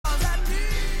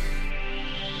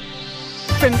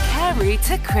From Carew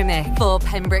to Crimmick for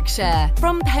Pembrokeshire.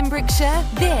 From Pembrokeshire,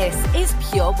 this is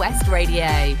Pure West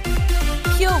Radio.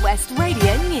 Pure West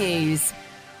Radio News.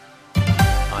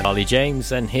 I'm Charlie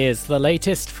James, and here's the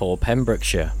latest for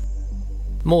Pembrokeshire.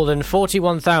 More than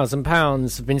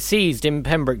 £41,000 have been seized in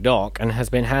Pembroke Dock and has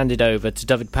been handed over to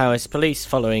Dyfed-Powys Police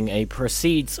following a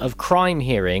proceeds of crime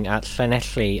hearing at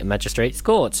Llanelli Magistrates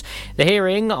Court. The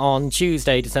hearing on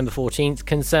Tuesday, December 14th,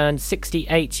 concerned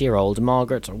 68-year-old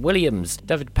Margaret Williams.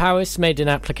 Dyfed-Powys made an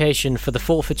application for the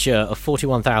forfeiture of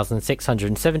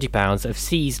 £41,670 of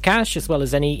seized cash, as well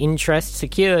as any interest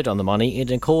secured on the money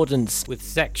in accordance with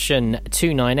Section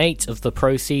 298 of the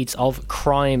Proceeds of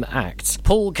Crime Act.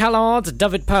 Paul Callard,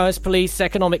 Dyfed-Powys Police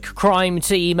Economic Crime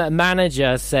Team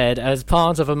Manager, said as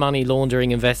part of a money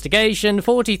laundering investigation,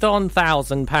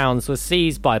 £41,000 was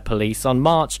seized by police on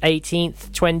March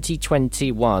 18th,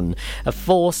 2021. A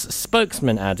Force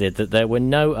spokesman added that there were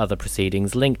no other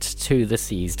proceedings linked to the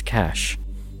seized cash.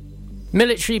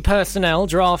 Military personnel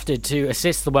drafted to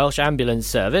assist the Welsh Ambulance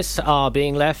Service are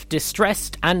being left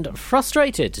distressed and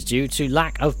frustrated due to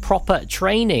lack of proper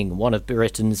training, one of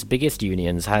Britain's biggest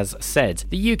unions has said.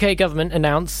 The UK government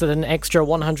announced that an extra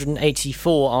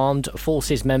 184 armed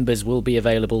forces members will be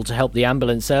available to help the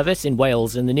ambulance service in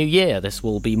Wales in the new year. This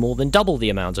will be more than double the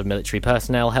amount of military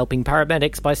personnel helping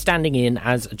paramedics by standing in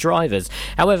as drivers.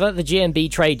 However, the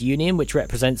GMB trade union, which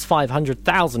represents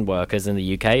 500,000 workers in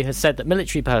the UK, has said that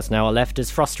military personnel are left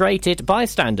as frustrated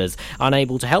bystanders,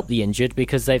 unable to help the injured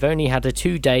because they've only had a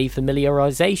 2-day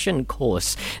familiarisation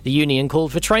course. The union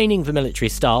called for training for military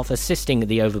staff assisting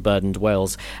the overburdened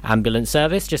Wales Ambulance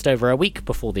Service just over a week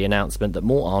before the announcement that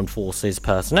more armed forces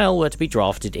personnel were to be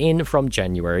drafted in from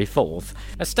January 4th.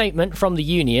 A statement from the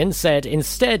union said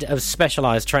instead of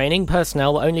specialised training,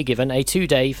 personnel were only given a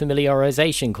 2-day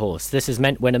familiarisation course. This has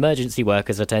meant when emergency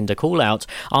workers attend a call-out,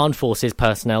 armed forces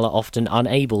personnel are often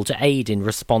unable to aid in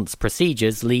response procedures,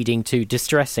 leading to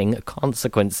distressing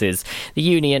consequences. The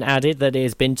union added that it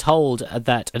has been told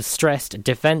that stressed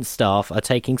defence staff are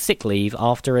taking sick leave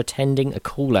after attending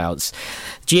call-outs.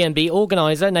 GMB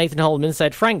organiser Nathan Holman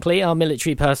said, "Frankly, our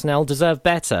military personnel deserve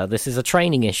better. This is a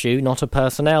training issue, not a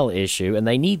personnel issue, and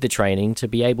they need the training to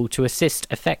be able to assist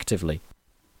effectively."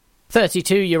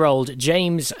 32-year-old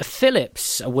James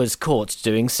Phillips was caught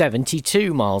doing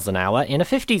 72 miles an hour in a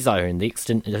 50 zone. The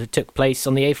accident took place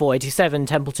on the A487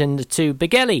 Templeton to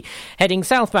Begelly, heading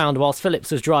southbound whilst Phillips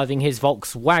was driving his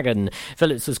Volkswagen.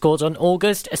 Phillips was caught on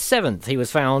August 7th. He was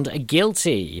found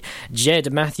guilty.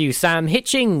 Jed Matthew Sam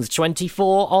Hitchings,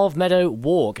 24, of Meadow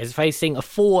Walk, is facing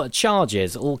 4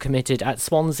 charges, all committed at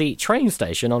Swansea train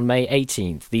station on May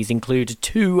 18th. These include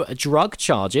 2 drug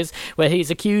charges, where he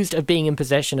is accused of being in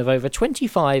possession of over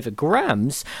 25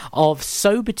 grams of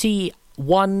Sobiti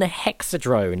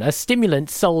 1-hexadrone, a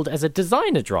stimulant sold as a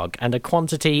designer drug, and a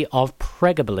quantity of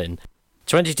pregabalin.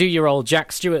 22-year-old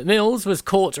Jack Stewart Mills was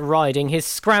caught riding his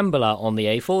scrambler on the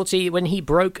A40 when he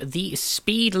broke the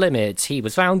speed limit. He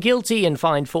was found guilty and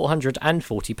fined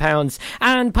 £440,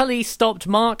 and police stopped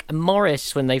Mark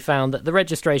Morris when they found that the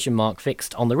registration mark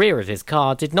fixed on the rear of his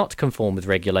car did not conform with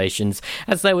regulations,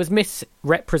 as there was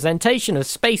misrepresentation of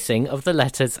spacing of the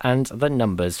letters and the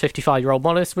numbers. 55-year-old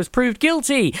Morris was proved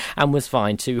guilty and was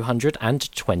fined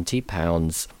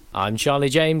 £220. I'm Charlie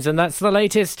James, and that's the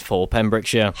latest for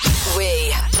Pembrokeshire.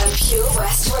 We are Pure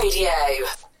West Radio.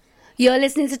 You're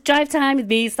listening to Drive Time with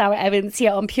me, Sara Evans,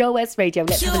 here on Pure West Radio.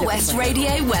 Pure West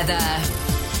Radio weather.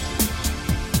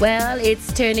 Well,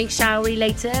 it's turning showery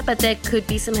later, but there could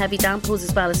be some heavy downpours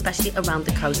as well, especially around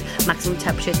the coast. Maximum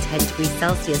temperature 10 degrees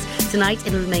Celsius. Tonight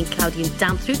it'll remain cloudy and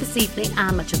damp through this evening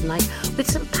and much of the night,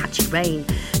 with some patchy rain.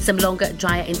 Some longer,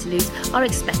 drier interludes are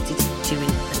expected during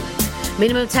the night.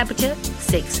 Minimum temperature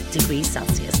 6 degrees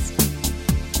Celsius.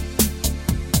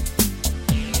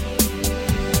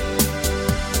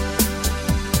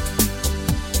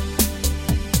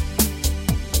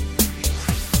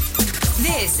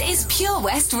 This is Pure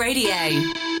West Radio.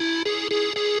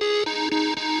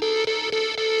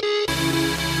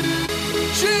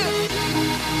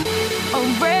 A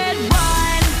red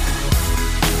wine,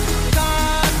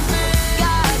 God,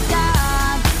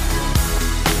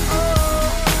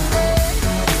 oh,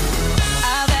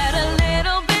 I've had a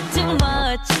little bit too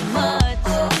much.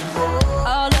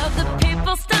 All of the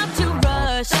people stop to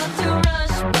rush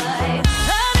by.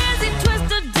 An easy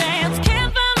twisted dance,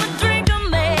 can't find my drink,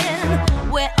 I'm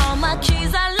in. Where all my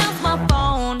keys, I lost my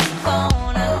phone.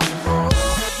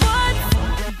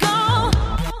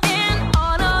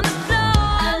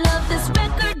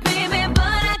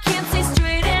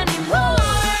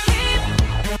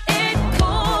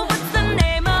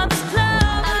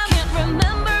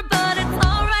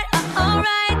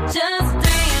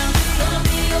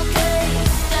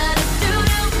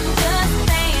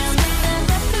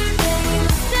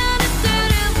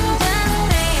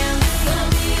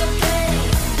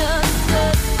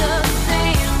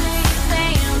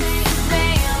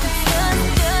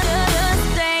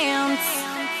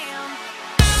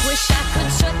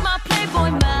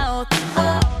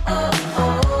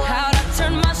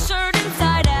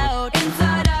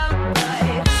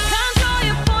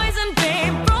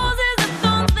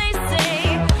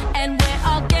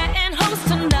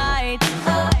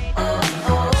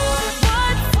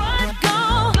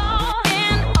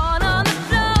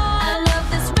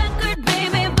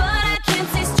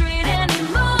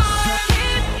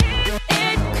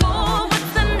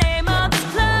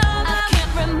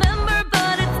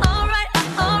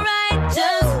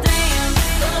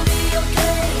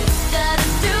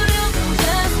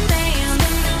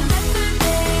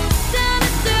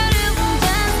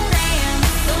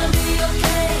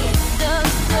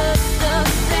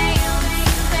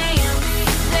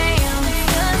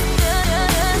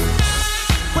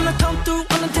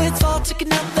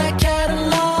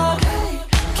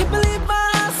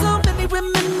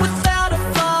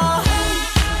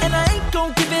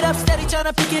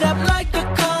 tryna pick it up like a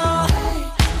call.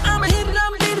 I'ma hit it,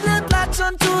 I'm leaving it, latch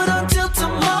onto it until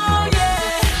tomorrow, yeah.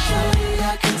 Shawty,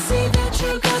 I can see that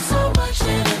you got so much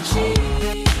energy.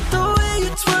 The way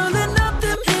you're twirling up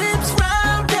them hips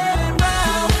round and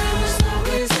round. There's no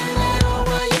reason at all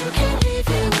why you can't be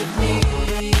here with me.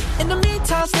 In the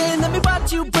meantime, stay, let me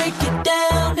watch you break it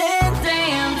down and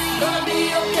dance. Gonna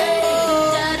be okay.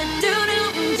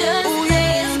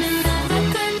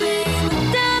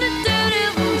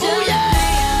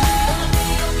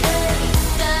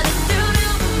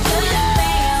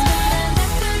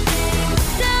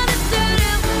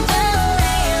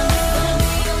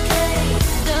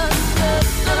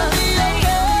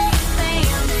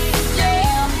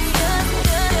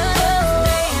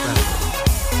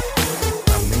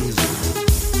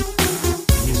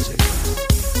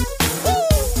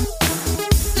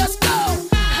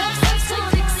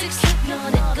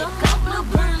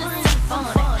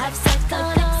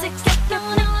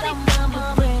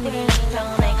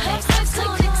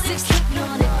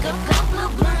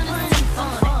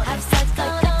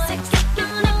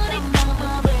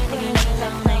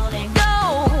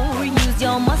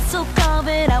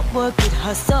 Work it,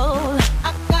 hustle.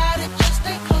 I got it, just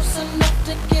stay close enough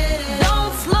to get it.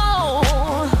 Don't slow.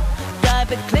 Drive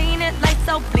it, clean it, lights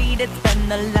out, bleed it, spend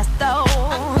the last dough.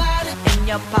 I got it in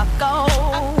your pocket. I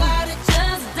got it,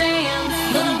 just dance.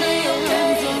 Gonna be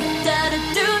okay.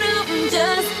 Da-da-do-do,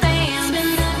 just dance.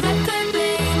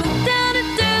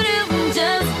 Da-da-do-do,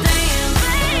 just dance.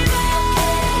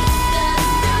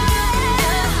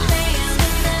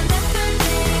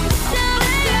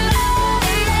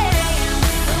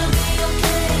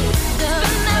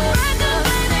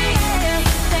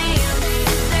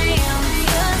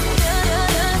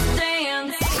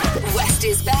 West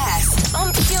is best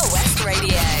on Pure West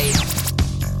Radio.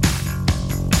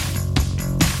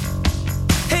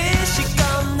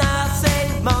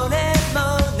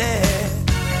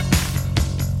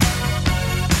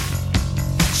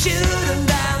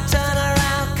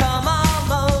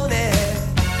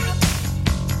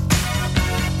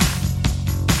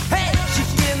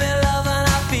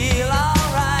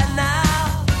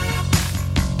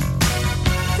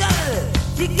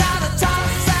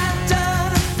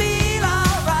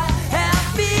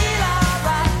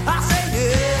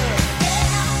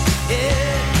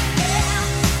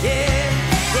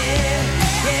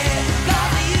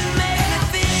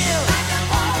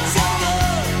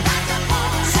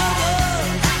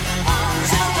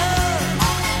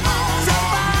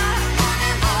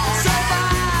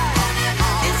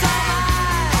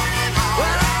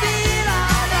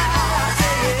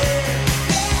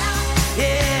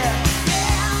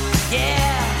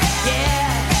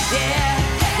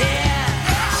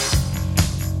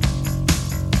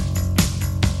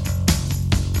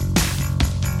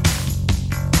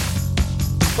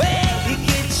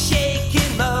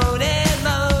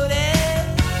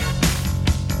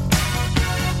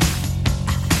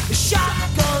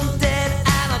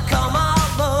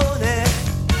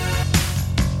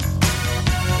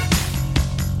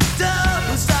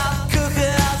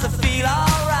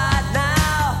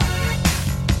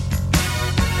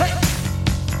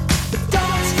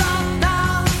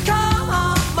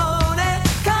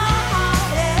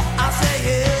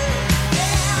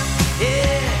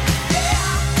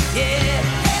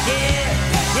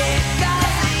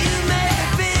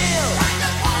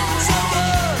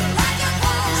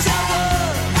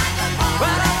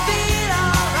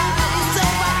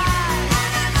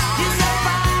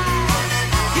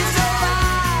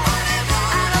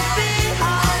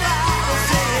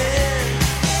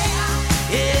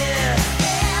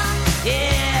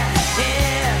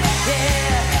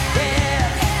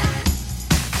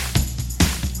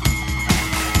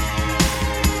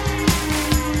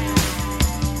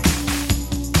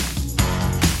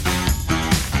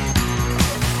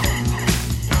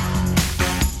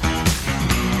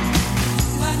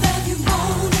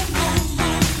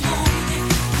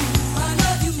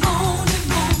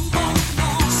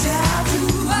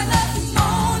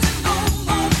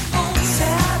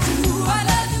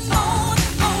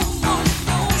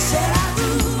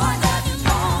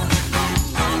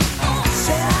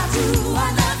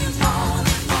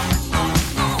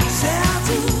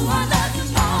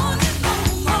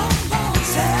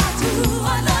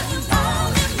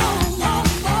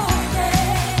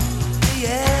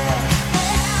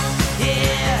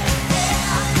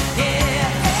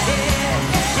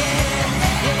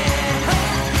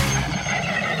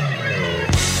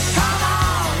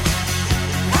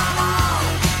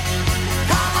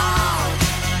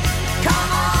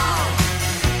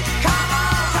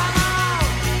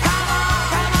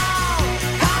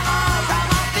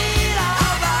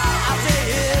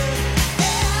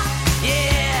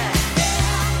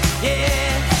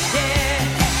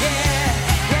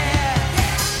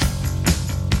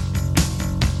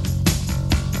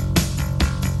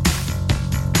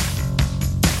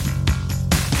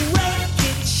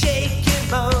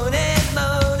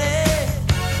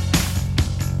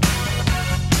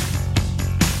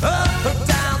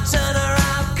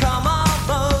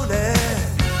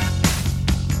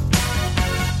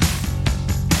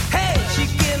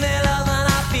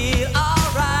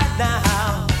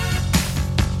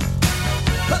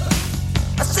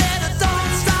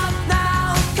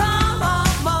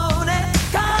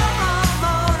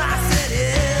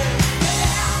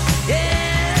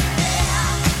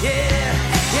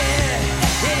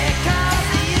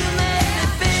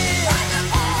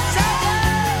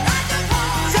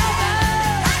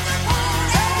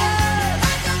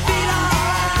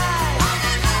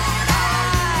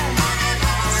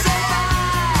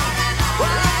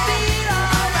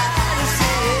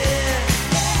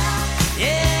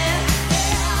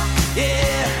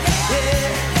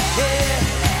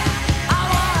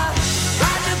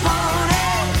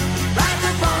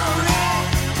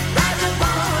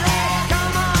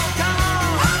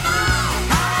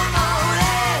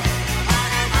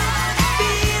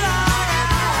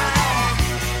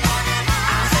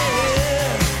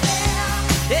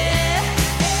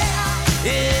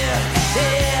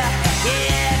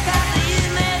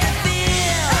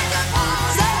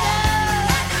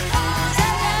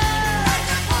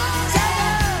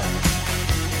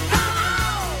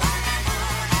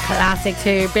 Classic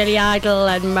too. Billy Idol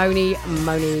and Moni.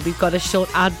 We've got a short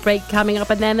ad break coming up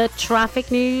and then the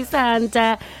traffic news and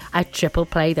a triple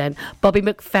play then. Bobby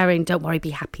McFerrin, Don't Worry,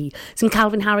 Be Happy. Some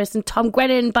Calvin Harris and Tom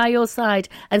Grennan by your side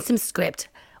and some Script.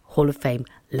 Hall of Fame.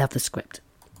 Love the Script.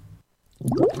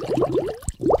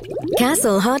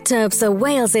 Castle Hot Tubs are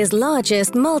Wales's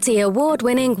largest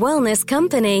multi-award-winning wellness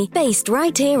company, based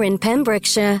right here in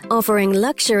Pembrokeshire, offering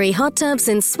luxury hot tubs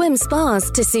and swim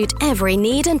spas to suit every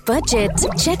need and budget.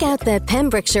 Check out their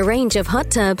Pembrokeshire range of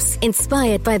hot tubs,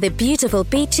 inspired by the beautiful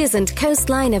beaches and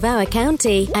coastline of our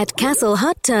county, at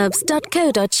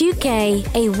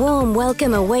castlehottubs.co.uk. A warm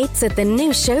welcome awaits at the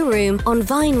new showroom on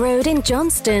Vine Road in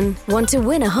Johnston. Want to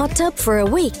win a hot tub for a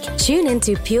week? Tune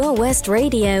into Pure West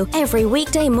Radio every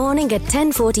weekday morning at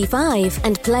 10:45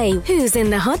 and play Who's in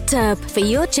the Hot Tub for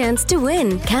your chance to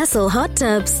win. Castle Hot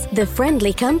Tubs, the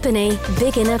friendly company,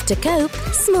 big enough to cope,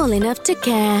 small enough to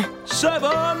care.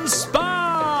 7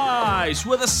 Spice,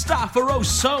 where the staff are oh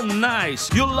so nice.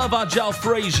 You'll love our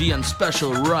jalfrezi and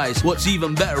special rice. What's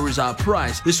even better is our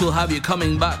price. This will have you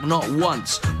coming back not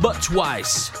once, but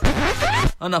twice.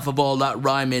 Enough of all that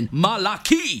rhyming.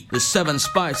 Malaki! The 7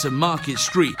 Spice of Market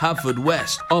Street,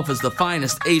 Haverfordwest, offers the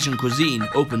finest Asian cuisine,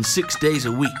 open 6 days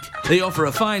a week. They offer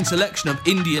a fine selection of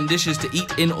Indian dishes to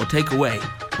eat in or take away.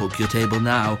 Book your table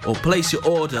now or place your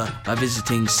order by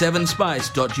visiting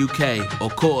 7spice.uk or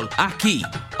call Aki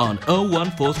on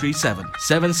 01437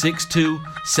 762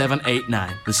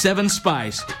 789. The 7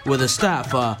 Spice, where the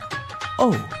staff are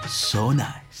oh so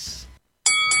nice.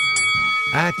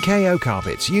 At KO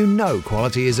Carpets, you know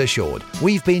quality is assured.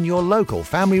 We've been your local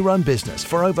family-run business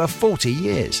for over 40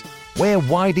 years. We're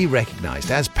widely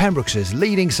recognised as Pembrokeshire's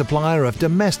leading supplier of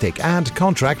domestic and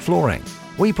contract flooring.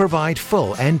 We provide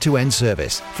full end-to-end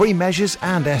service, free measures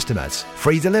and estimates,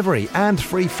 free delivery and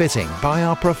free fitting by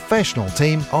our professional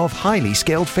team of highly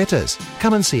skilled fitters.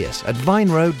 Come and see us at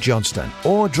Vine Road, Johnston,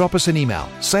 or drop us an email,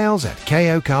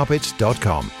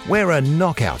 sales@kocarpets.com. We're a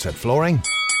knockout at flooring.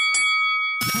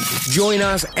 Join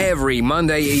us every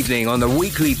Monday evening on the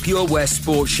weekly Pure West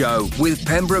Sports Show with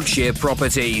Pembrokeshire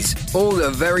Properties. All the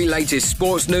very latest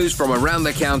sports news from around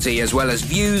the county, as well as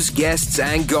views, guests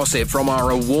and gossip from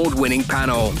our award-winning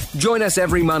panel. Join us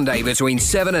every Monday between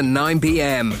 7 and 9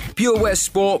 p.m. Pure West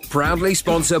Sport, proudly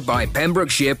sponsored by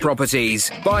Pembrokeshire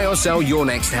Properties. Buy or sell your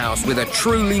next house with a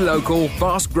truly local,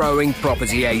 fast-growing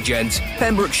property agent.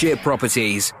 Pembrokeshire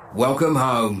Properties. Welcome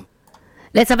home.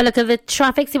 Let's have a look at the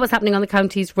traffic, see what's happening on the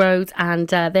county's roads, and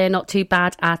they're not too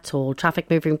bad at all. Traffic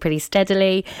moving pretty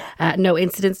steadily, no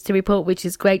incidents to report, which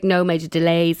is great, no major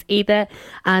delays either,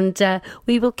 and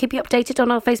we will keep you updated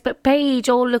on our Facebook page,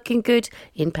 all looking good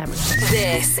in Pembrokeshire.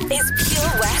 This is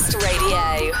Pure West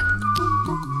Radio.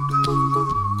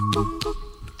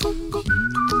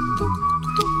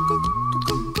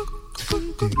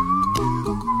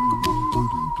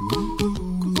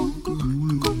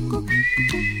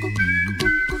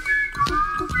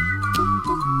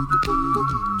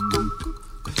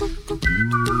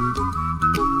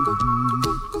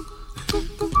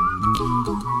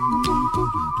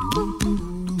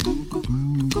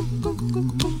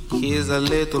 Here's a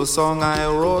little song I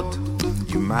wrote.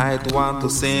 You might want to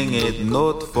sing it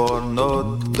note for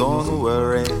note. Don't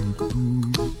worry,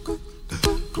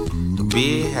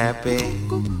 be happy.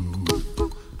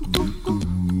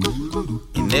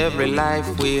 In every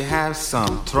life we have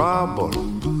some trouble,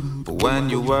 but when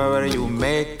you worry you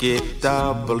make it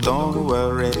double. Don't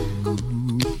worry,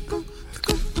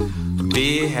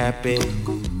 be happy.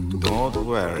 Don't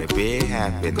worry, be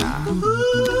happy now.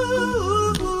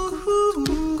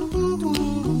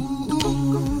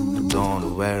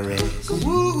 Don't worry,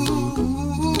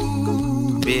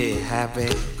 be happy.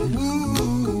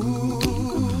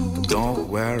 Don't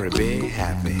worry, be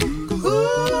happy.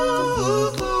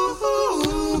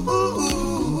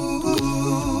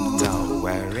 Don't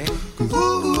worry,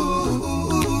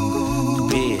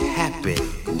 be happy.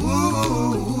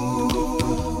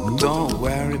 Don't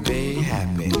worry, be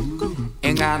happy.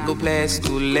 Ain't got no place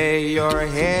to lay your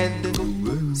head.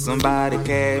 Somebody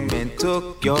came and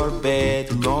took your bed.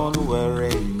 Don't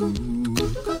worry,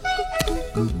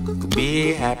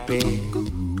 be happy.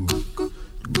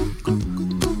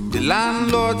 The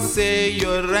landlord say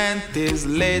your rent is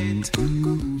late.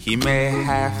 He may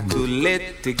have to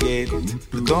litigate.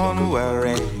 Don't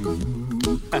worry,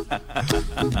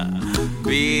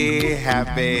 be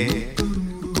happy.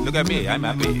 Look at me, I'm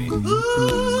happy.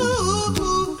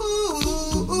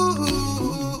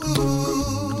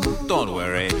 Don't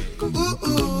worry,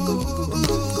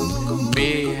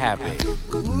 be happy.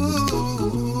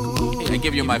 I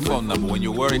give you my phone number. When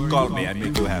you worry, call me. I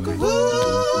make you happy.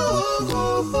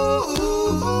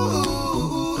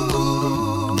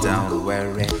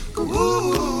 worry.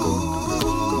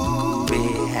 Be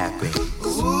happy.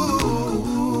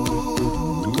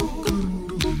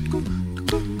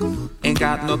 Ain't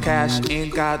got no cash,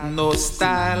 ain't got no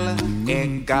style,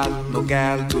 ain't got no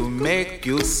gal to make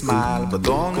you smile, but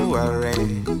don't worry.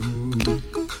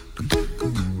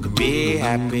 Be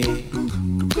happy.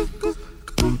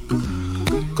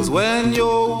 Cause when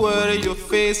you worry, your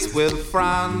face will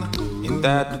frown, and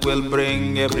that will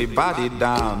bring everybody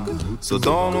down. So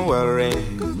don't worry.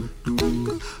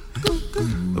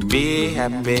 Be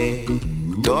happy.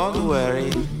 Don't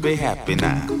worry. Be happy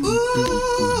now.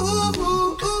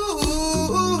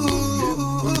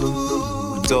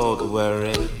 Don't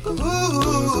worry.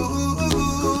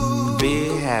 Be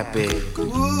happy.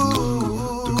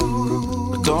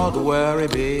 Don't worry,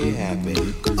 be happy.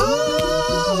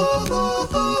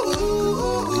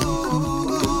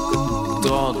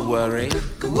 Don't worry.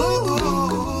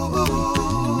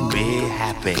 Be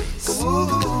happy.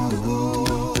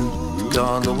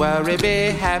 Don't worry,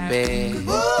 be happy.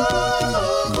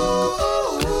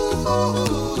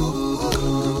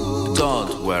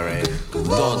 Don't worry.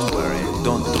 Don't worry.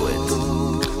 Don't do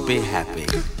it. Be happy.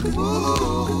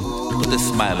 Put a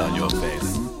smile on your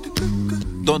face.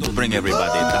 Don't bring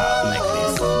everybody down like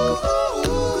this.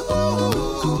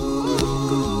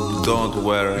 Don't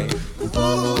worry.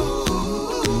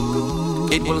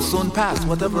 It will soon pass,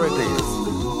 whatever it is.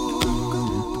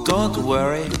 Don't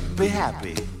worry, be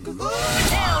happy.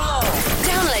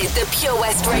 Download the Pure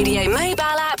West Radio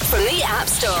mobile app from the App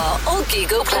Store or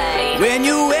Google Play. When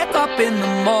you wake up in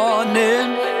the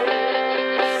morning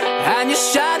and you're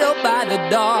shadowed by the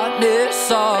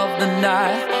darkness of the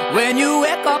night. When you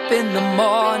wake up in the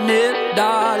morning,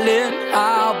 darling,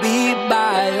 I'll be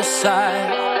by your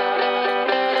side.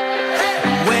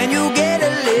 When you get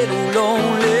a little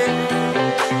lonely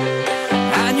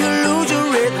and you lose your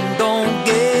rhythm, don't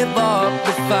give up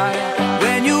the fight.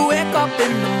 When you wake up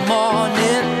in the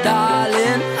morning,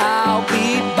 darling, I'll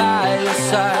be by your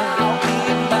side. I'll be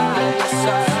by your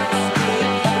side.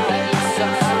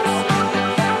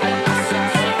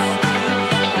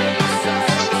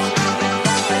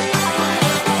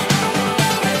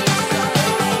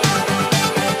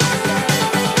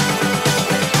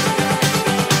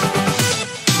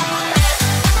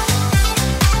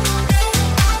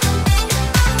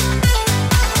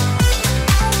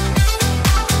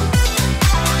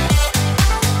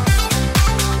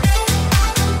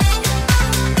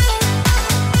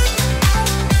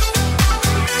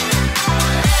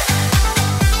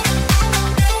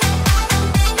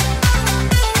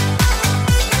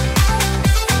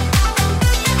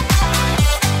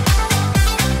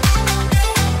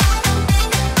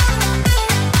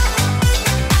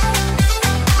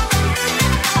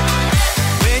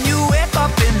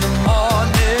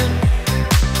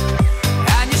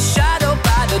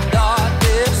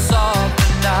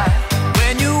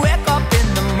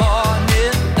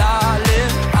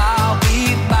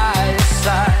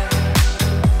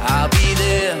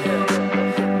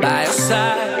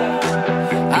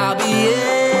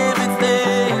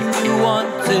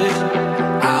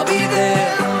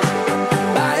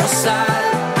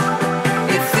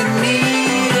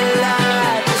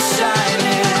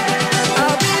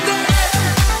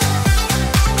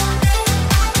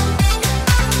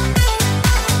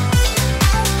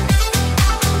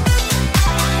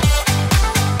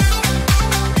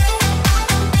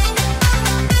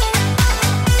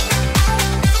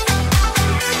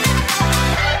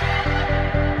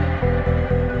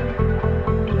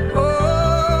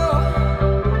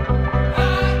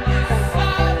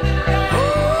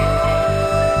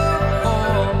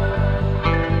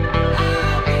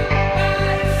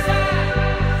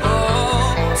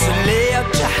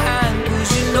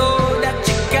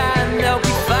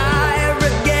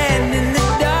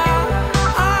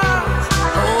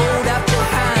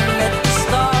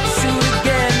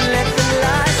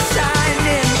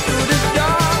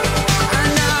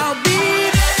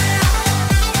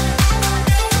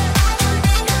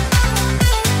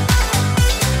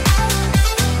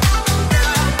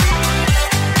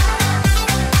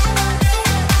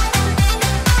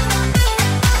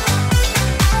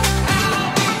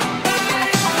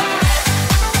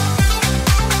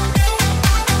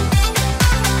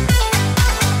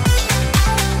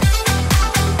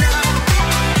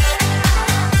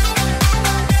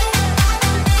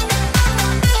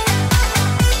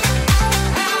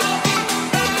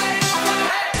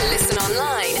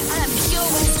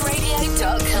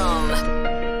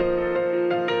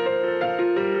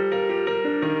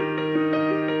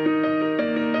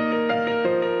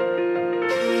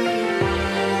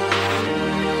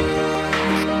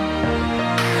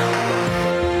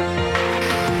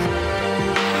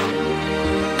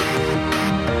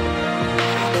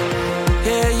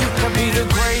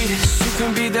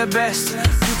 the best.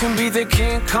 You can be the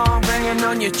King Kong banging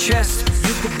on your chest.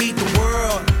 You can beat the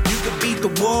world, you can beat the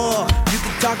war. You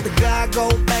can talk to God, go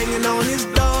banging on his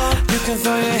door. You can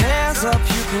throw your hands up,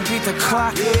 you can beat the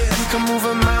clock. You can move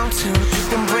a mountain, you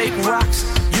can break rocks.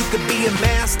 You can be a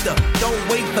master, don't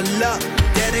wait for luck.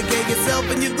 Dedicate yourself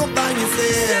and you gon' find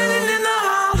yourself standing in the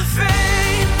Hall of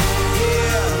Fame.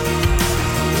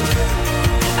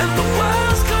 And the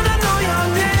world's gonna know your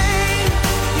name.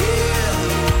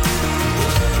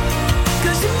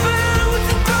 Cause you burn with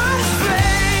the brightest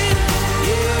flame.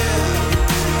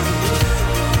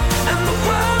 And the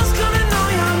world's gonna know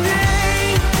your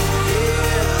name.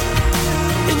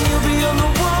 And you'll be on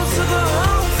the walls of the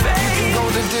Hall of Fame. You can go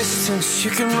the distance,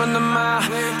 you can run the mile.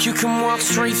 You can walk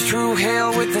straight through hell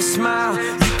with a smile.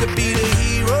 You could be the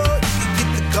hero, you can get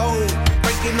the gold.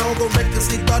 Breaking all the records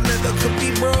they thought never could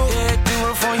be broke. Yeah, do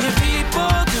it for your people,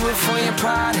 do it for your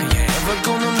pride. Are you ever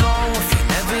gonna know if you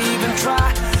never even try?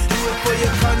 Do it for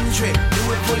your country, do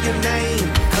it for your name.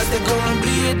 Cause there's gonna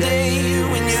be a day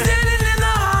when you're standing in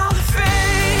the Hall of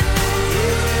Fame.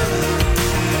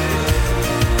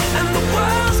 And the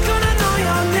world's gonna know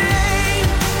your name.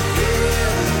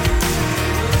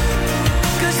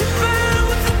 Cause you burn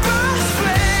with the brightest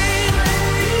flame.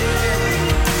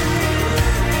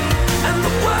 And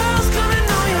the world's gonna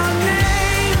know your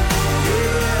name.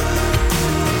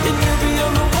 And you'll be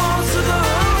on the walls of the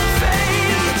Hall of Fame.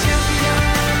 Be a champion.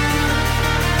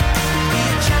 Be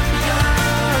a champion.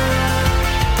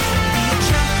 Be a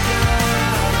champion.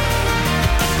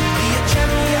 Be a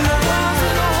champion. The walls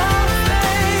of the Hall of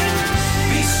Fame.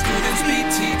 Be students, be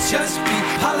teachers, be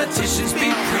politicians, be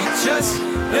preachers.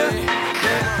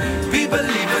 Be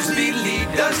believers, be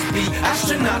leaders, be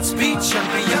astronauts, be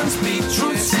champions, be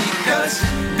truth seekers.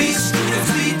 Be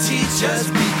students, be teachers,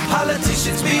 be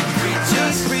politicians, be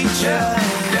preachers,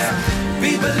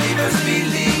 Be believers, be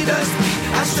leaders, be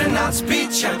astronauts, be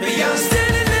champions.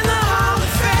 Standing in the Hall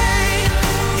of Fame.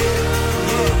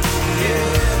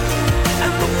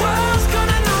 And the world's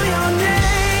gonna know your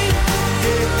name.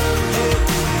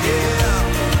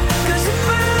 Cause you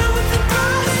burn with the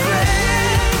brightest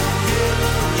flame.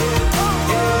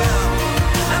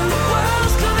 And the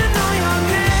world's gonna know your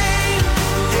name.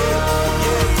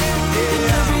 And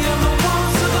you'll be on the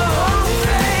walls of the Hall of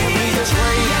Fame. You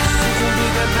can be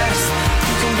the greatest, you can be the best.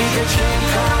 You can be the King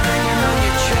Kong hanging on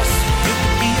your chest. You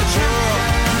can be a hero,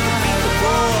 you can beat the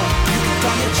war. You can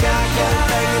talk to God, go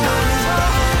banging on his door.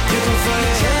 You can throw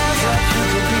your hands up, you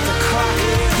can beat the clock.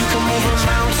 You can move a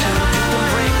mountain, you can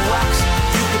break rocks.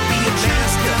 You can be a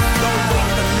master, don't wait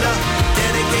for luck.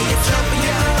 Dedicate yourself and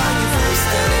you can find yourself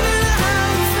Standing in the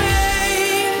Hall of Fame.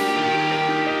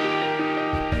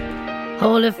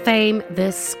 Hall of Fame,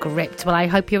 the script. Well, I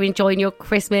hope you're enjoying your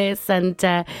Christmas, and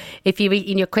if you're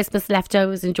eating your Christmas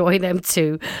leftovers, enjoy them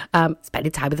too.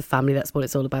 Spending time with the family, that's what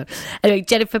it's all about. Anyway,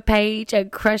 Jennifer Page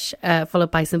and Crush,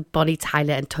 followed by some Bonnie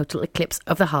Tyler and Total Eclipse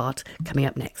of the Heart coming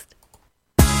up next.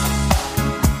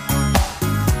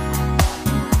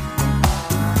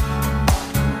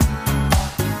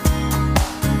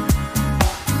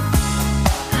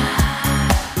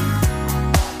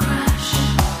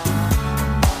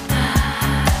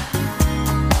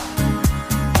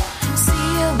 See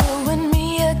you wooing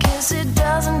me a kiss. It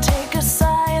doesn't take a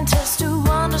scientist to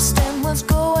understand what's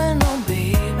going on,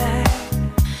 baby.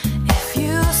 If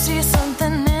you see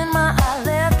something in my eye,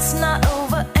 let's not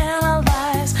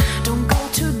overanalyze.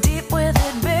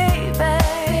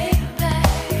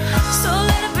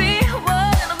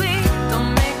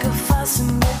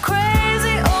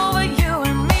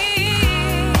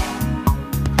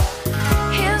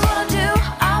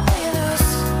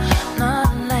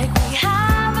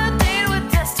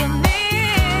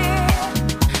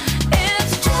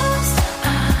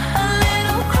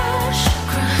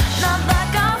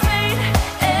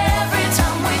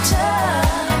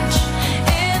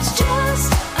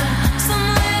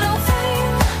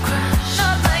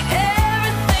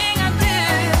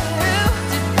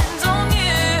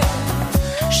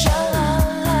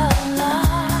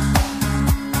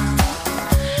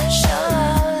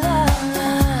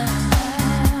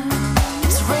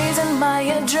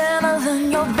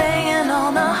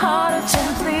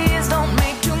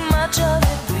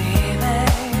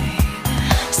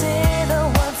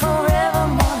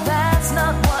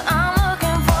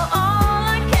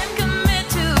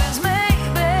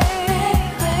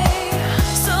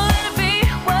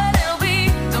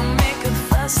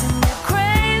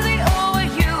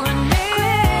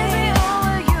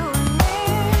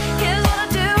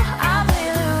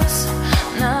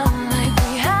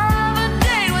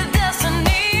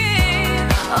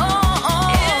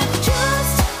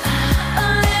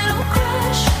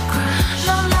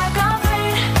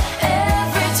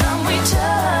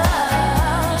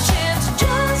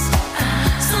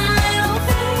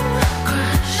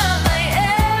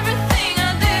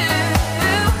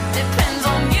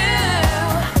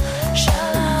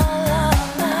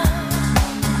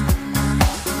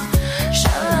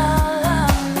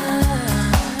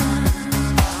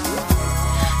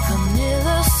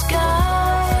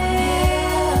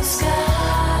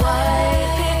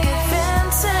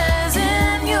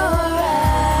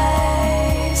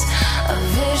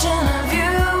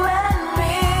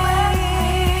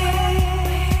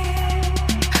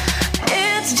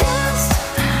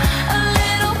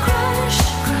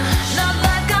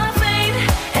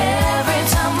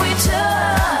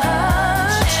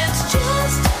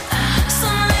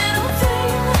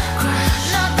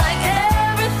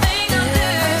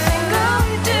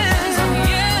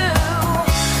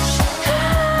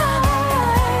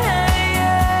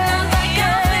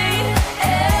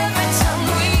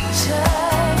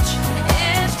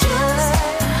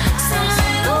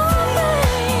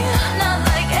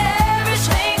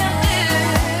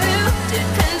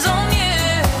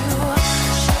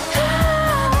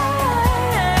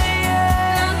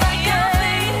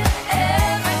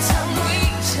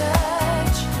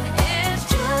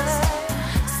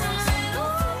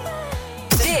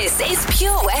 is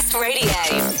Pure West Radio.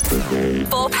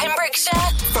 For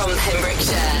Pembrokeshire, from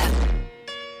Pembrokeshire.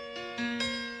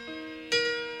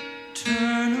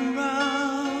 Turn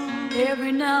around.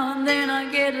 Every now and then I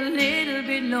get a little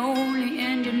bit lonely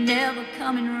and you're never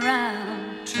coming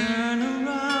around. Turn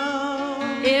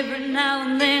around. Every now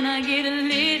and then I get a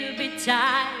little bit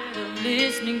tired of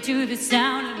listening to the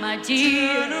sound of my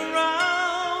tears. Turn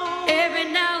around.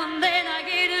 Every now and then I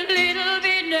get a little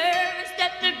bit nervous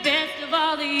that the best of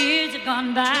all the years have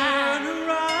gone by. Turn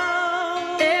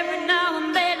around. Every now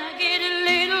and then I get a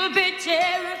little bit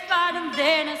terrified and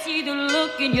then I see the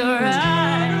look in your eyes.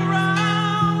 Turn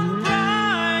around,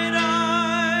 bright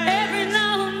eyes. Every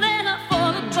now and then I fall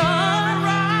apart. Turn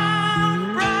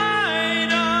around,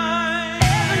 bright eyes.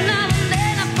 Every now and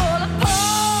then I fall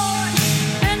apart.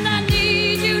 And I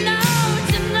need you now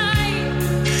tonight.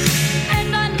 And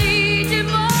I need you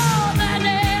more than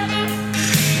ever.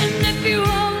 And if you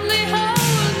only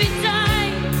hold me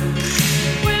tight,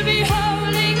 we'll be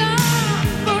holding on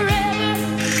forever.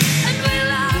 And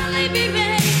we'll only be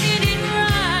making it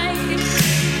right.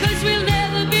 'Cause we'll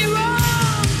never be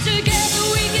wrong. Together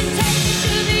we can take it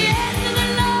to the end of the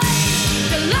line.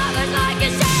 The love is like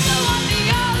a shadow on me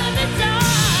all of the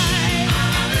time.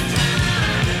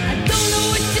 I don't know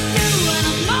what to do and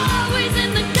I'm always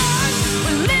in the dark.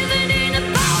 We're living in a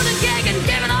powder keg and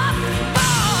giving off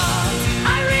balls.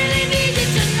 I really need you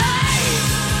tonight.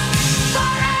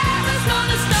 Forever's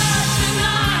gonna start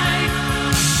tonight.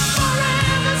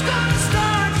 Forever's gonna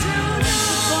start tonight.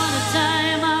 Upon a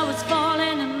time I was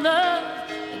falling in love,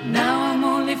 but now I'm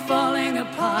only falling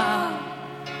apart.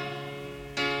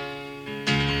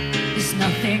 There's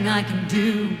nothing I can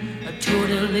do, a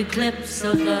total eclipse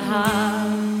of the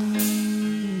heart.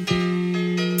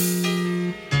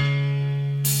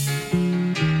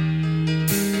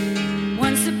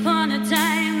 Once upon a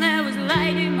time there was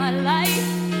light in my life,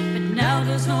 but now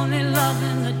there's only love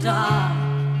in the dark.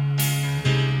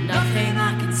 Nothing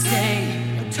I can say,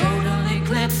 a total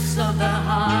eclipse of the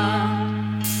heart.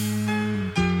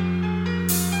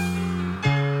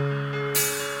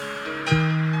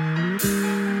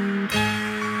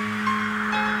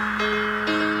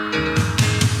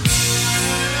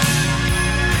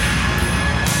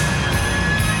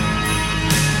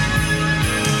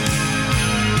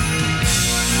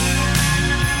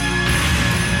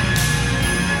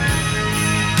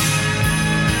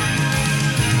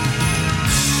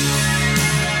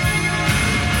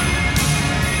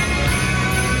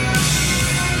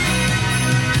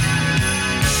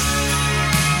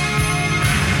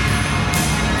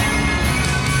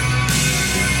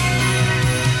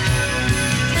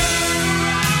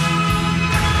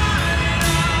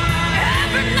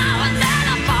 Every now and then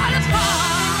I fall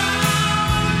apart.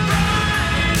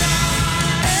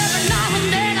 Every now and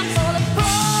then I fall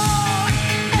apart.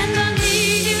 And I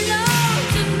need you now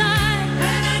tonight.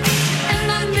 And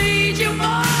I need you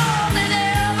more than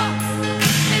ever.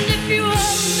 And if you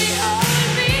only hold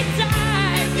me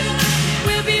tight,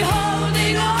 we'll be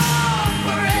holding on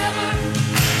forever.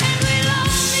 And we'll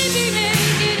only be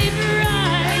making it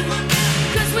right.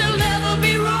 'Cause we'll never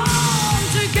be wrong.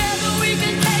 Together we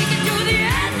can take it to the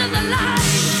end of the line.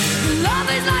 Love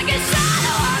is like a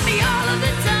shadow on me all of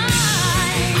the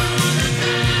time.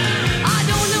 I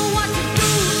don't know what to do,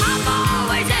 I'm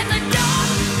always in the dark.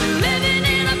 We're living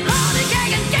in a powder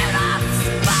keg and giving off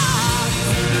sparks.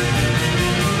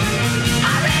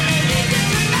 I really need you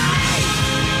tonight.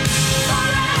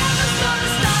 Forever's gonna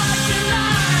start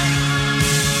tonight.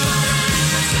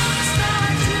 Forever's gonna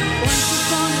start tonight. Once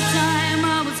upon a time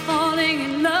I was falling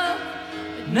in love,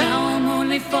 but now I'm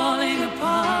only falling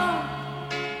apart.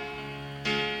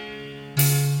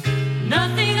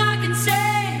 Nothing I can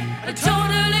say, a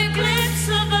total eclipse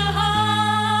of the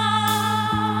heart.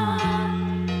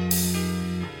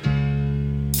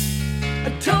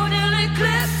 A total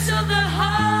eclipse of the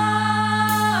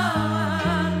heart.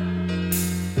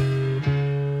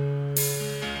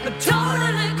 A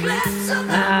total eclipse of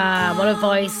the heart. What a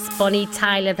voice, Bonnie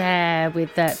Tyler there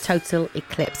with the Total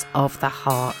Eclipse of the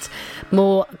Heart.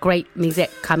 More great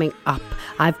music coming up.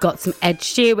 I've got some Ed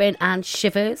Sheeran and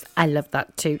Shivers. I love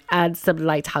that too. And some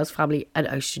Lighthouse Family and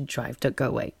Ocean Drive. Don't go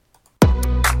away.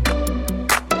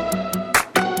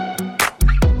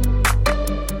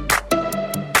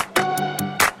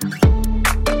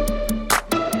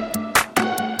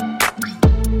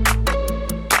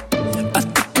 I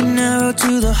took an arrow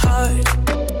to the heart.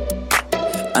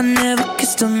 I never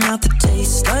kissed a mouth that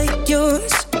tastes like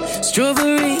yours.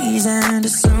 Strawberries and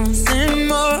something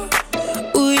more.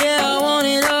 Ooh yeah, I want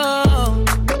it all.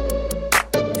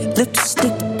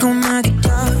 Lipstick on my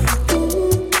guitar.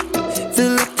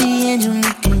 Fill up the engine,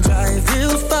 we can drive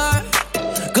real far.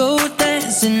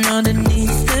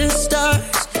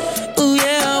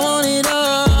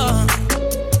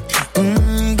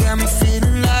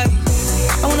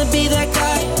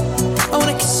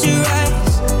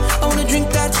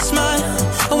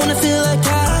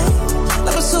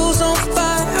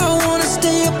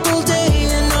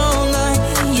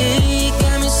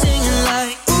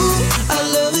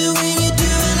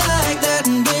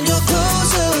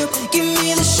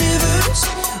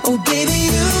 Oh baby,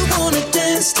 you wanna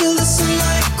dance till the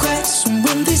sunlight cracks. And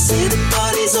when they say the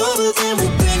party's over, then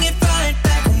we'll bring it right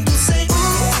back. And we'll say,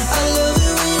 ooh, I love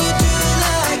it when you do it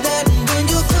like that. And when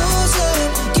you're closer,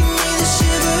 give me the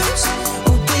shivers.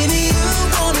 Oh baby, you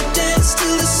wanna dance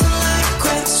till the sunlight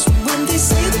cracks. And when they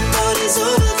say the party's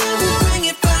over, then we'll bring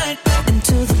it right back.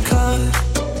 Into the car,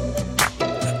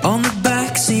 on the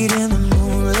backseat in the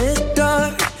moonlit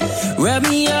dark. Wrap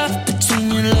me up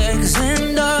between your legs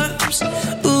and arms.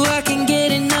 Ooh, I can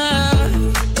get enough.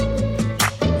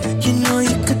 You know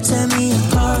you could tear me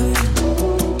apart.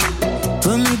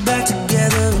 Put me back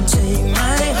together and take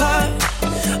my heart.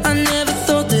 I never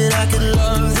thought that I could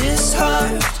love this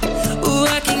hard. Ooh,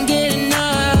 I can get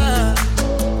enough.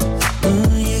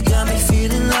 Ooh, you got me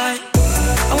feeling like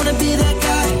I wanna be that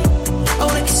guy. I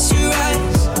wanna kiss your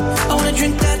eyes. I wanna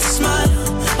drink that smile.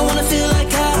 I wanna feel like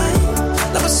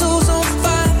like my soul's on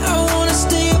fire. I wanna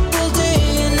stay up all day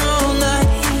and all night.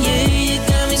 Yeah, you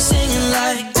got me singing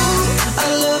like, ooh, I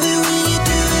love it when you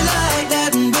do it like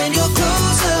that. And when you're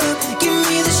closer, give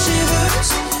me the shivers.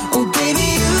 Oh baby,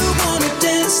 you wanna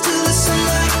dance till the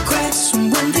sunlight cracks.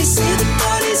 And when they say the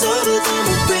party's over, then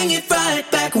we'll bring it right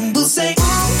back. And we'll say,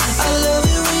 ooh, I love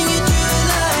it when you do it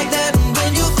like that. And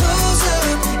when you're closer,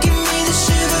 give me the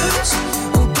shivers.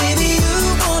 Oh baby, you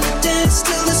wanna dance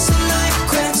till the sunlight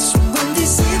cracks. They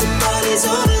say the party's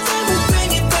over, then we'll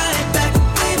bring it right back.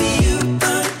 Baby, you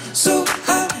burn so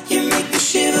hot, you make me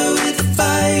shiver with the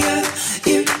fire.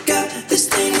 You got this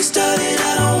thing you started,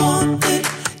 I don't want it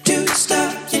to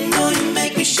stop. You know you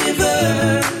make me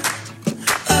shiver.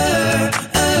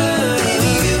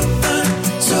 Baby, you burn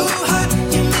so hot,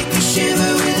 you make me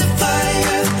shiver with the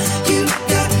fire. You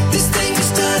got this thing you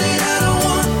started, I don't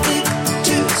want it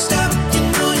to stop. You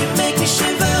know you make me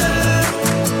shiver.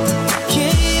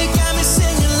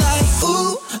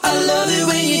 I love it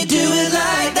when you do it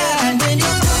like that. And when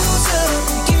you're closer,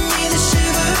 give me the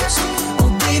shivers. Oh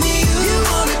baby, you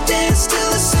wanna dance till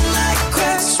the sunlight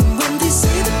cracks. And when they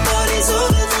say the party's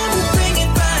over, then we'll bring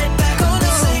it right back. Oh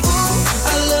no, say, ooh,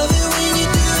 I love it when you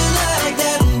do it like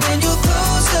that. And when you're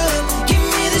closer, give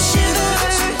me the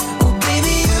shivers. Oh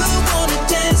baby, you wanna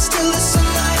dance till the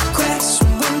sunlight cracks.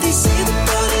 And when they say the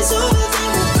party's over, then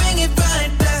we'll bring it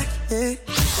right back. Yeah.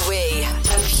 We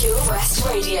are Pure West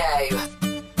Radio.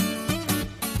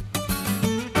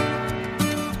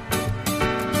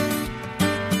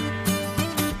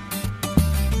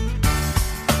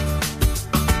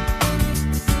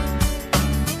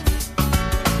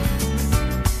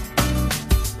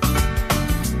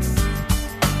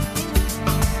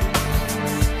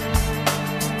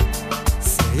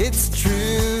 It's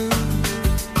true,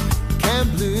 can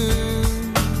blue.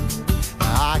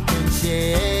 I can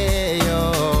share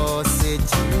your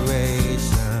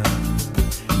situation.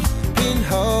 Can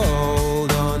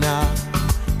hold on our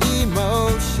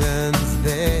emotions.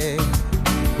 They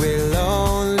will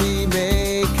only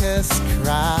make us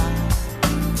cry.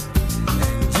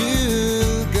 And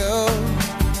you go,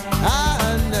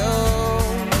 I know,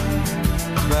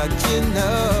 but you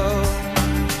know.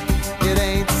 It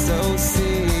ain't so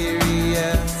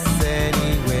serious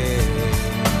anyway.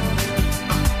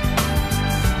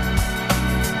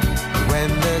 When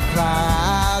the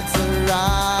clouds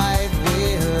arrive,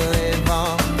 we'll live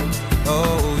on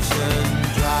ocean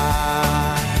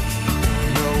drive.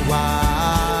 Know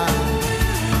why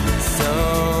it's so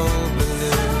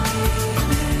blue?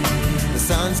 The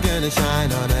sun's gonna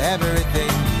shine on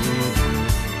everything you do.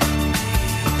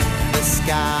 The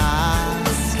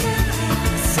sky's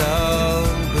so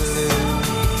blue.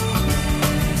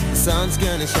 The sun's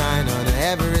gonna shine on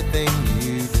everything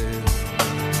you do.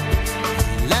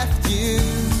 Left you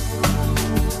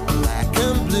black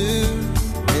and blue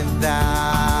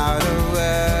without a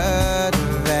word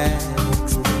of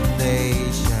explanation.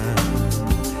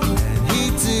 And he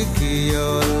took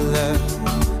your love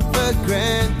for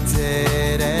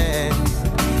granted, and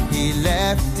he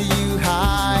left you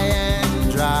high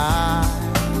and dry.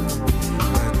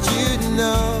 But you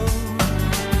know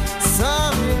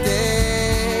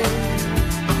someday,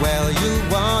 well, you'll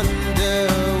wonder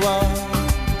what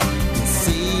you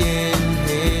see in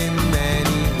him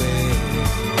anyway.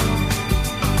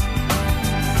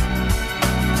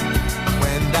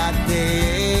 When that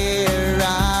day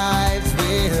arrives,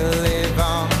 we'll live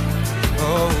on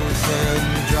ocean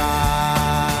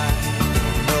drive.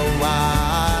 Don't know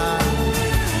why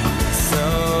it's so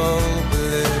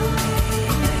blue.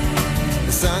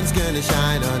 The sun's gonna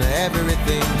shine on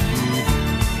everything you do.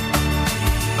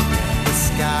 The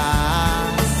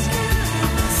sky's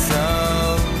so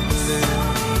blue.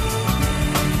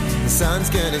 The sun's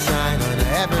gonna shine on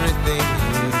everything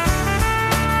you do.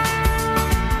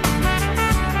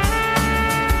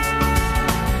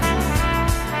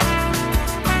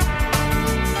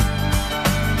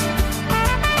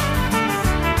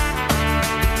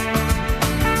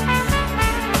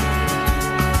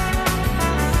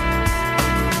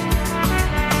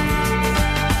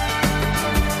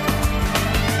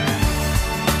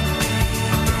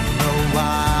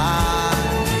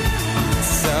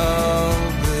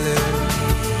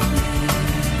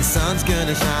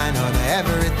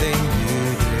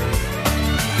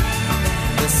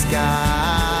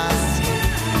 skies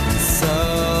so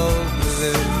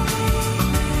blue.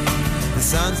 The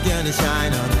sun's gonna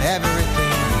shine on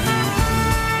everything you do.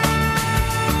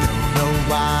 Don't know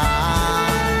why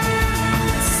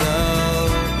it's so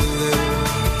blue.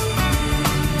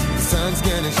 The sun's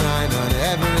gonna shine on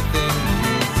everything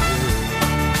you do.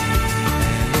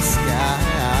 And the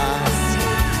skies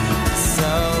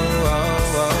so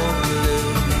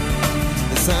blue.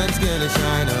 The sun's gonna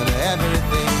shine on everything you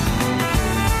do.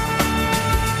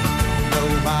 Don't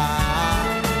know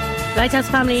why. Lighthouse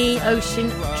Family, Ocean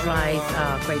Drive.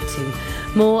 Great tune.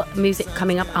 More music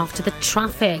coming up after the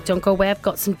traffic. Don't go away. I've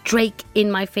got some Drake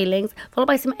in my feelings, followed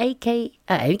by some AK.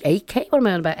 What am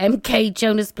I on about? MK,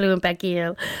 Jonas Blue, and Becky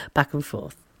Hill. Back and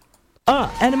forth.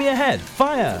 Enemy ahead.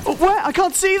 Fire. Oh, where? I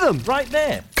can't see them. Right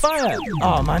there. Fire.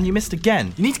 Oh, man, you missed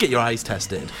again. You need to get your eyes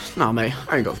tested. Nah, mate,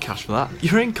 I ain't got the cash for that.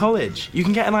 You're in college. You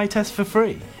can get an eye test for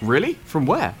free. Really? From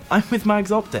where? I'm with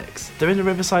Mags Optics. They're in the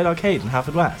Riverside Arcade in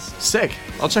Haverfordwest. Sick.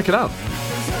 I'll check it out.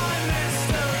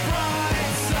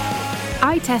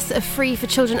 Eye tests are free for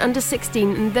children under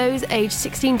 16 and those aged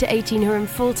 16 to 18 who are in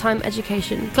full-time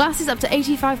education. Glasses up to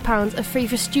 £85 are free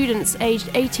for students aged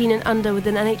 18 and under with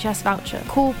an NHS voucher.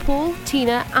 Call Paul,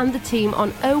 Tina and the team on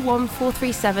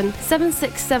 01437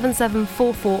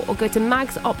 767744 or go to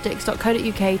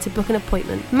magsoptics.co.uk to book an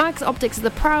appointment. Mags Optics are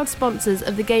the proud sponsors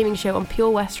of the gaming show on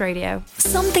Pure West Radio.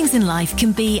 Some things in life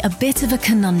can be a bit of a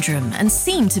conundrum and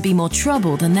seem to be more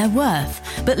trouble than they're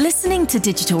worth. But listening to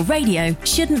digital radio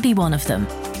shouldn't be one of them.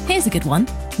 Here's a good one.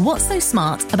 What's so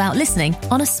smart about listening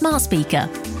on a smart speaker?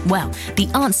 Well, the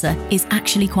answer is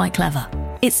actually quite clever.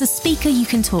 It's a speaker you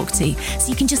can talk to, so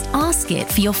you can just ask it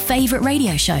for your favourite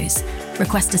radio shows.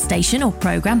 Request a station or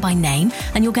programme by name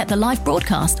and you'll get the live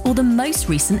broadcast or the most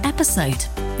recent episode.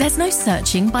 There's no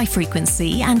searching by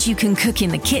frequency and you can cook in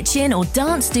the kitchen or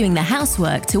dance doing the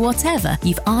housework to whatever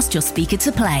you've asked your speaker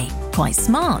to play. Quite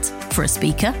smart for a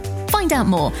speaker. Find out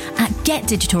more at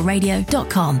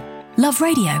getdigitalradio.com. Love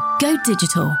radio. Go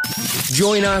digital.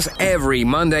 Join us every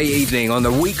Monday evening on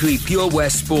the weekly Pure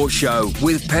West Sports Show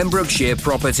with Pembrokeshire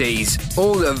Properties.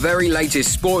 All the very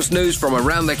latest sports news from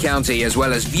around the county, as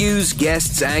well as views,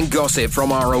 guests and gossip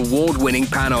from our award-winning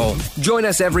panel. Join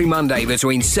us every Monday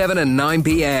between 7 and 9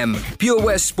 p.m. Pure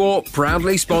West Sport,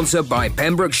 proudly sponsored by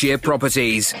Pembrokeshire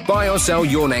Properties. Buy or sell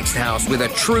your next house with a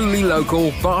truly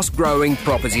local, fast-growing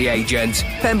property agent.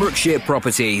 Pembrokeshire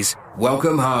Properties.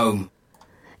 Welcome home.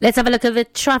 Let's have a look at the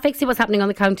traffic, see what's happening on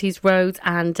the county's roads,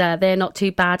 and they're not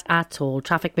too bad at all.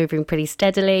 Traffic moving pretty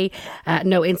steadily,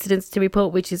 no incidents to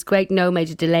report, which is great, no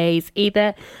major delays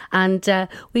either, and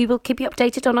we will keep you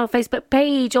updated on our Facebook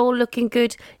page, all looking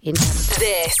good.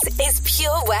 This is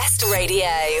Pure West Radio,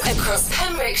 across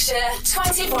Pembrokeshire,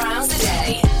 24 hours a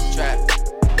day.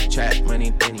 Trap,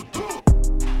 money, penny,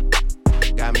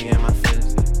 got me in my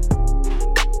feelings,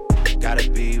 gotta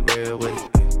be real with it.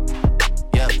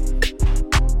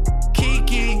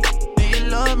 Do you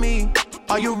love me?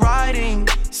 Are you riding?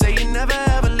 Say you never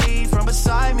ever leave from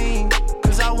beside me.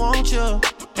 Cause I want you,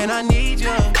 and I need you,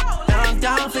 and I'm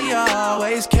down for you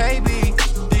always. KB,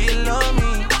 do you love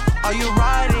me? Are you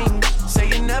riding? Say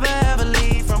you never ever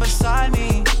leave from beside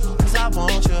me. Cause I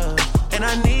want you, and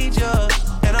I need you,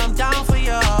 and I'm down for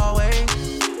you always.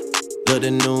 Look,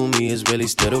 the new me is really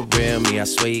still the real me. I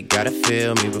swear you gotta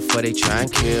feel me before they try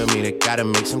and kill me. They gotta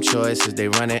make some choices, they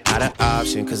running out of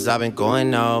option. Cause I've been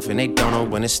going off and they don't know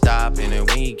when to stop. And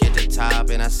when you get to top,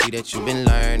 and I see that you've been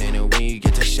learning. And when you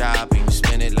get to shopping, you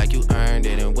spend it like you earned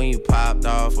it. And when you popped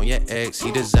off on your ex,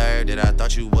 he deserved it. I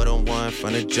thought you would've won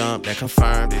from the jump, that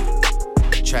confirmed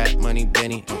it. Trap money,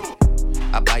 Benny.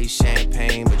 I buy you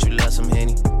champagne, but you love some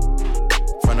Henny.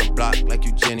 From the block like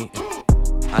you Jenny.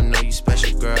 I know you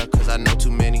special, girl, cause I know too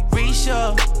many.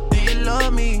 Risha, do you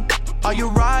love me? Are you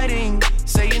riding?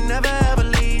 Say you never ever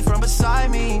leave from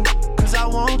beside me. Cause I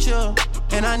want you,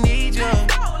 and I need you,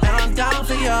 and I'm down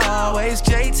for you always.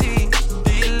 JT,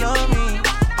 do you love me?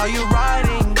 Are you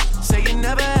riding? Say you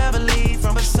never ever leave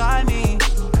from beside me.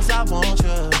 Cause I want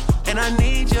you, and I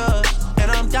need you, and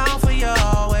I'm down for you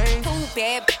always. Too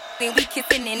bad. Then we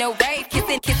kissing in a rave,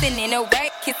 kissing in a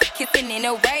rave, kissing in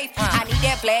a rave. I need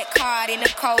that black card and the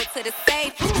code to the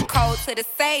safe, code to the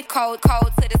safe, code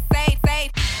to the safe.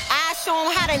 I show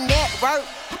 'em how to network,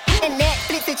 and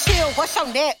Netflix and chill. What's your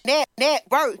net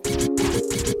worth?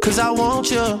 Cause I want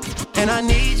you, and I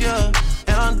need you,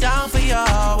 and I'm down for you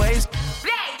always.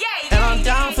 And I'm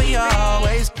down for you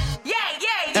always.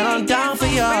 And I'm down for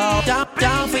you,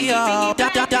 down for you,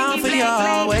 down for you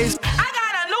always.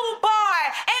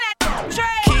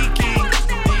 Kiki,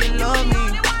 do you love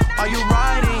me? Are you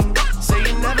riding? Say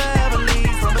you never ever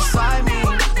leave from beside me.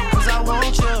 Cause I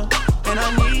want you, and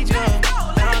I need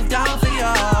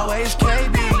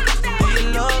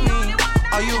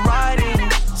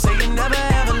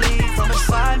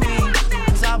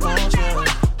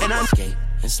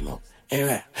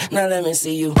Now let me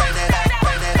see you.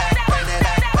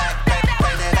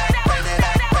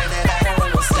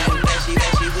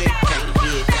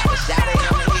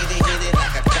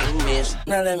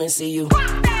 Now let me see you. Now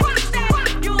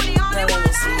let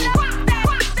me see you.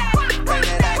 Bring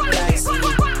that act like see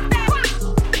you.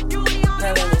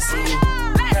 Now let me see you.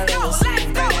 Now let me see you.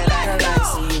 Bring that act like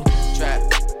see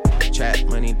you. Trap,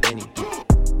 money, Benny.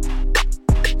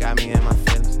 Got me in my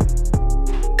feelings.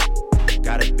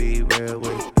 Gotta be real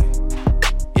with it.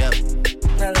 Yep.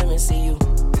 Now let me see you.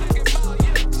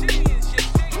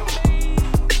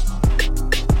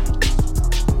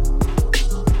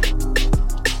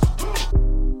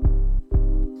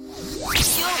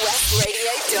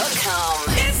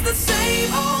 It's the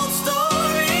same old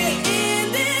story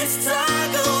in this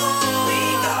tug of war. We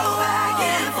go back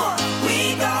and forth,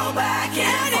 we go back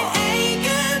and forth. And it ain't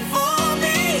good for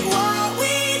me what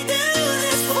we do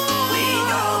this for. We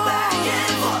go back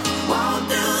and forth, won't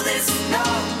do this no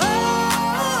more.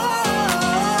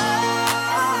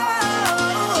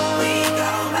 We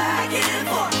go back and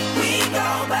forth, we go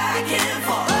back and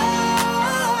forth.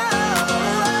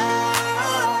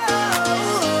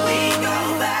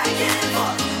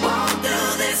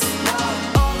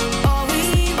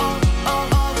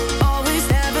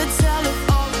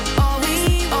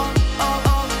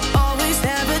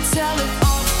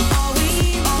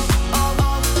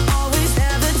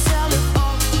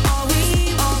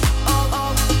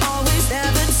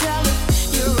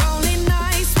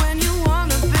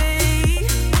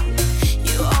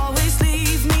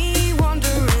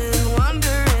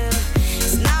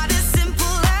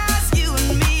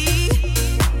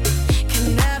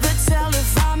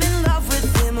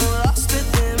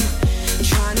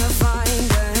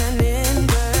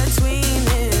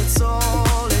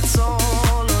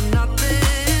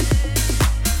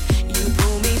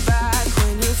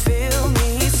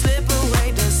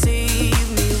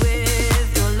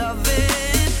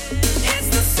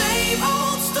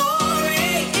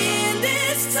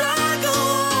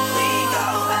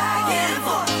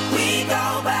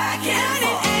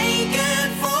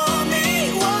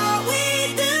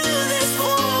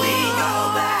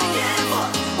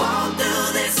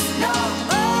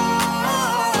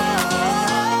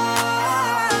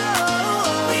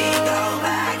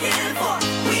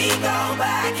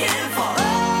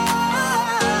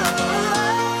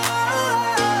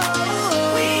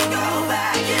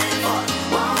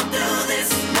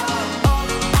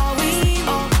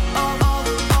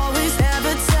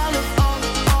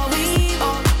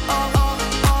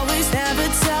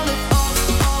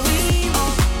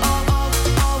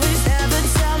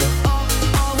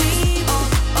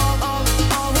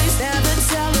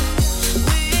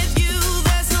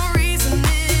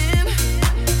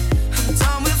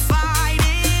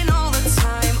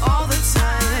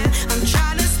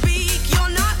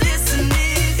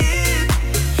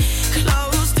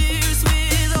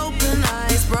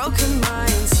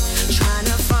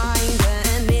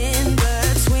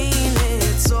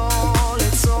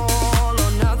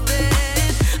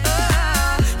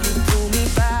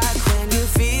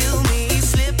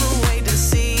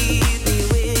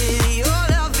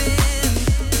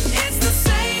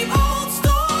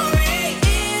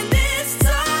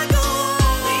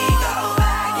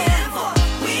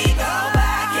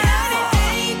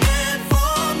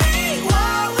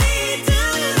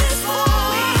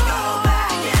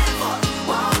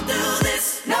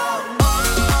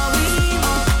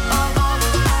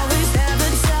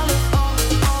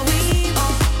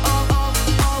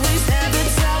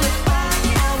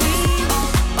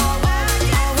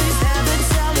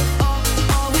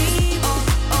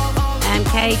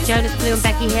 Jonas Blue and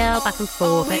Becky Hill, back and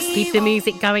forth. Let's keep the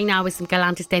music going now with some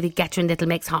Galantis, David Guetta and Little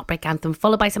Mix, Heartbreak Anthem,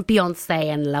 followed by some Beyonce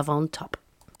and Love on Top.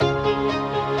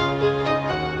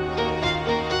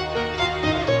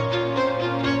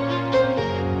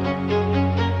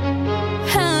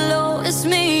 Hello, it's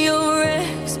me, your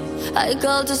ex. I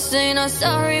called to say not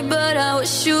sorry, but I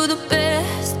wish you the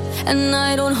best. And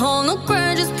I don't hold no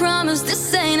grudges, promise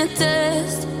this ain't a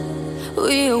test.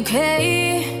 We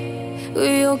okay,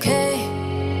 we okay.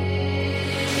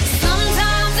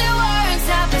 Sometimes it works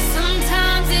out, but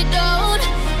sometimes it don't.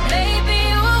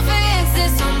 Maybe we'll fix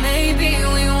this, or maybe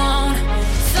we won't.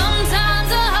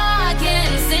 Sometimes a heart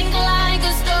can sink like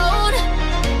a stone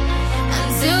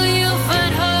until you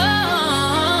find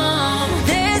home.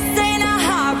 This ain't a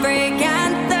heartbreak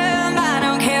anthem. I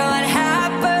don't care what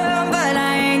happened, but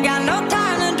I ain't got no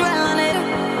time to dwell on it.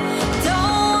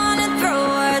 Don't wanna throw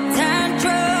a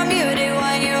tantrum. You did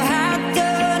what you had to.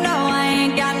 No, I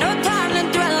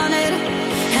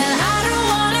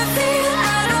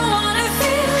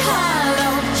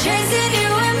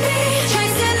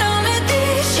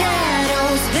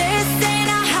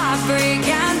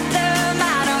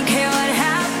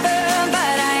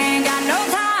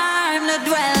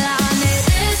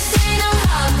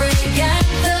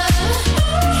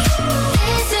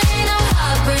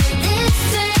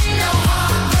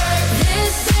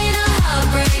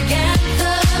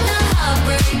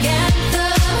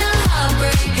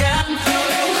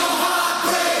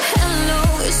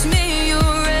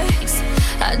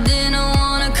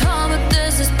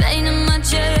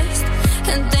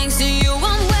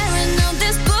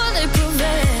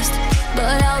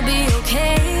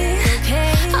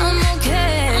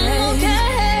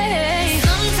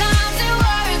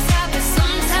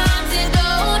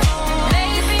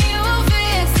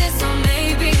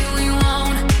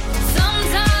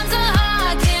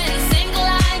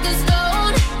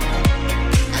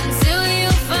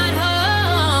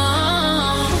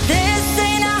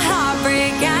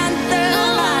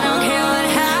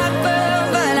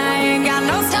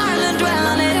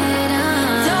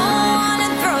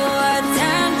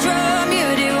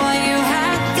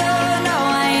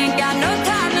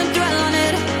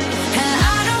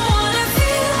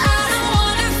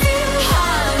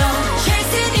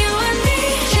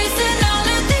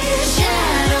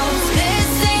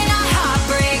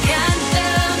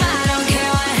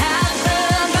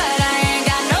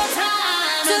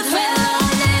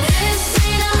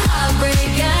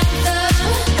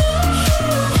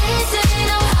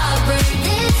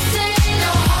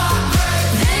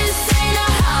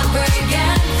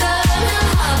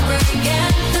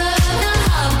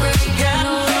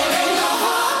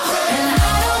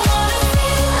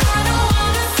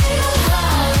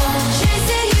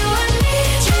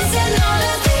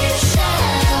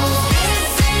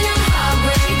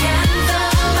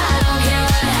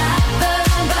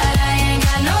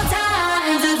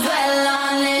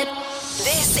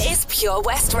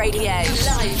Pure West Radio.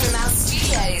 Live from our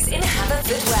studios in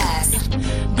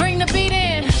Haverfordwest. Bring the beat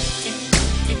in.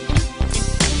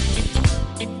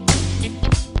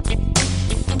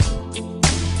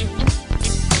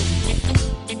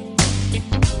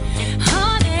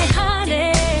 Honey,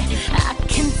 honey, I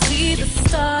can see the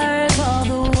stars all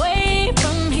the way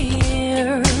from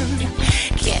here.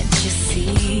 Can't you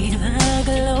see the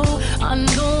glow on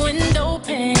the window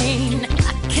pane?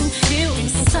 I can feel the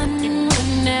sun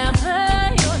whenever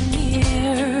you're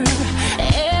near.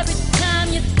 Every time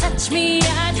you touch me,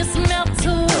 I just melt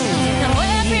away. Now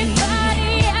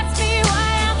everybody asks me why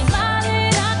I'm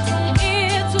smiling out from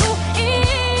ear to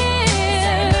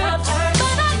ear,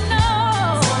 but I know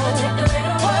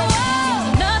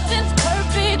nothing's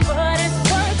perfect, but it's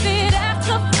worth it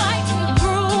after fighting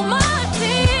through my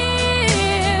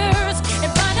tears.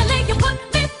 And finally you put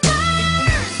me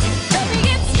first, baby,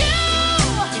 it's you.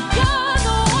 You're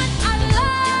the one I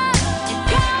love,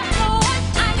 you're the one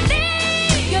I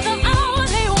need, you're the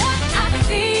only one I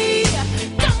see.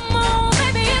 Come on,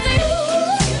 baby, it's you.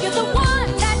 You're the one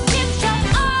that gets you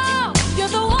all, you're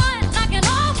the one I can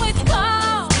always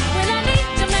call when I need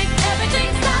to make everything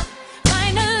stop.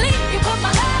 Finally you put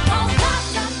my love on top.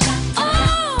 Oh,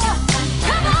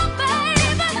 come on,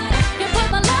 baby, you put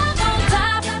my love on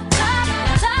top, top,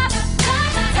 top,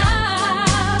 top,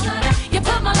 top. You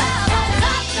put my love on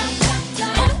top.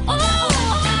 Oh,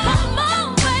 come on,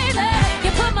 baby,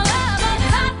 you put my love on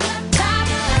top, top,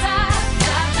 top,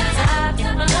 top, top.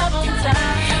 My love on top,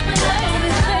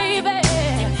 baby.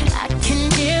 I can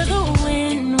hear the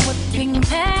wind whipping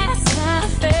past my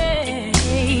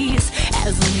face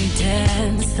as we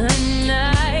dance the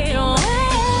night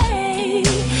away.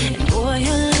 And boy,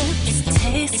 your lips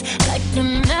taste like the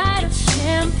night of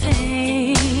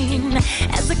champagne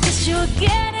as I kiss you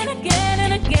again and again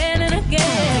and again and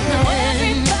again. Now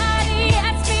everybody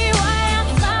asks me why I'm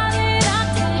smiling out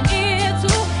from ear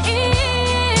to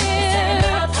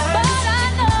ear, but I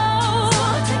know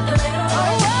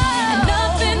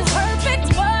nothing's perfect,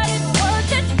 but it's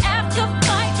worth it after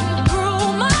fighting through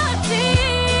my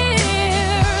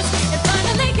tears. And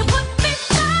finally you put me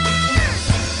first,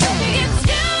 baby, it's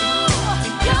you.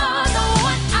 You're the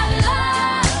one I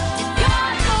love,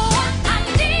 you're the one I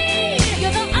need,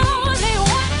 you're the only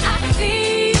one I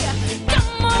see.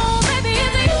 Come on, baby,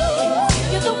 it's you.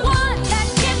 You're the one that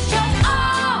gets you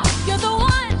all, you're the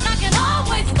one I can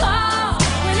always call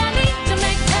when I need to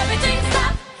make everything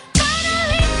stop.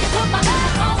 Finally you put my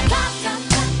love on top.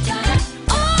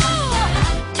 Oh,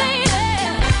 baby,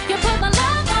 you put my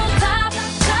love on top,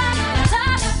 top,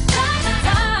 top, top,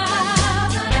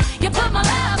 top. You put my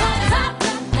love on top.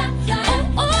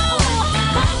 Oh,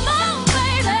 come on,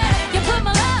 baby, you put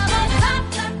my love on top,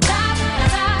 top, top,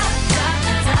 top,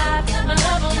 top. My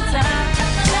love on top.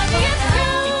 Baby, it's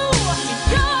you.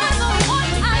 You're the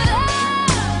one I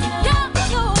love. You're the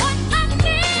one I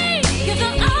need. You're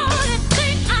the only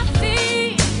thing I see.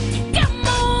 Come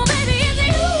on, baby, it's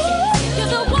you.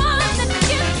 You're the one that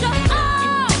gives you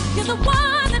all. You're the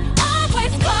one that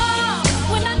always calls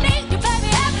when I need you, baby.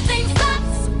 Everything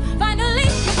stops. Finally,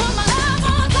 you put my love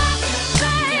on top,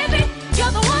 baby.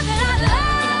 You're the one that I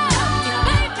love,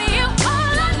 baby. You're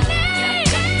all I need.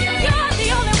 You're the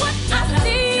only one I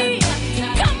see.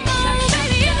 Come on,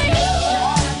 baby, it's you.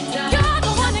 You're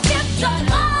the one that gives you all.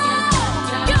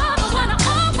 You're the one I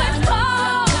always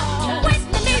call. When I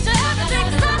need you, everything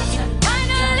stops.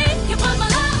 Finally, you put my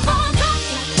love on top,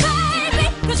 baby.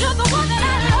 'Cause you're the one that I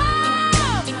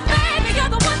love, baby. You're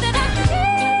the one that I need.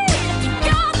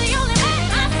 You're the only man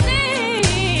I see.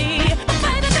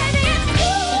 Baby, baby, it's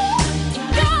you.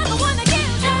 You're the one that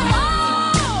gives you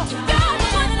all. You're the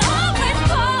one that always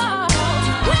calls.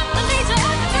 When I need you,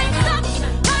 everything stops.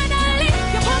 Finally,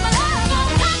 you put my love on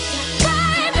top,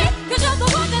 baby. 'Cause you're the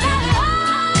one that I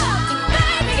love,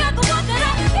 baby. You're the one that I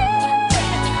need.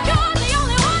 You're the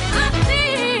only one I see.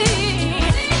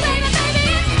 Baby, baby,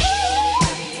 it's you.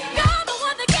 You're the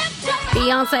one that gives you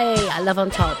Beyonce, I love on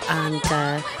top, and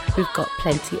we've got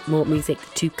plenty more music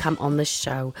to come on the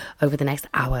show over the next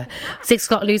hour. 6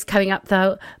 o'clock news coming up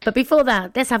though, but before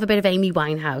that, let's have a bit of Amy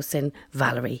Winehouse and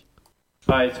Valerie.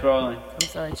 Hi, it's rolling. I'm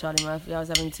sorry, Charlie Murphy. I was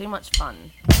having too much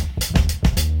fun.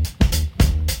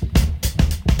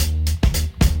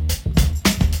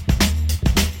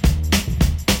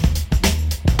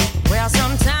 Well,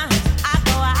 sometimes I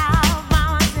go out by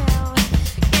myself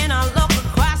and I look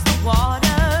across the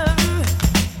water,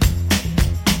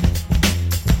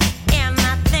 and I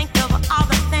think of all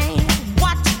the things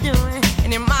what you're doing,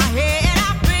 and in my head I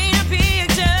paint a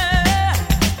picture.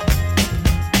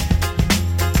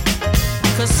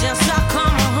 'Cause since I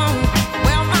come home,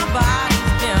 well, my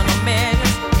body's been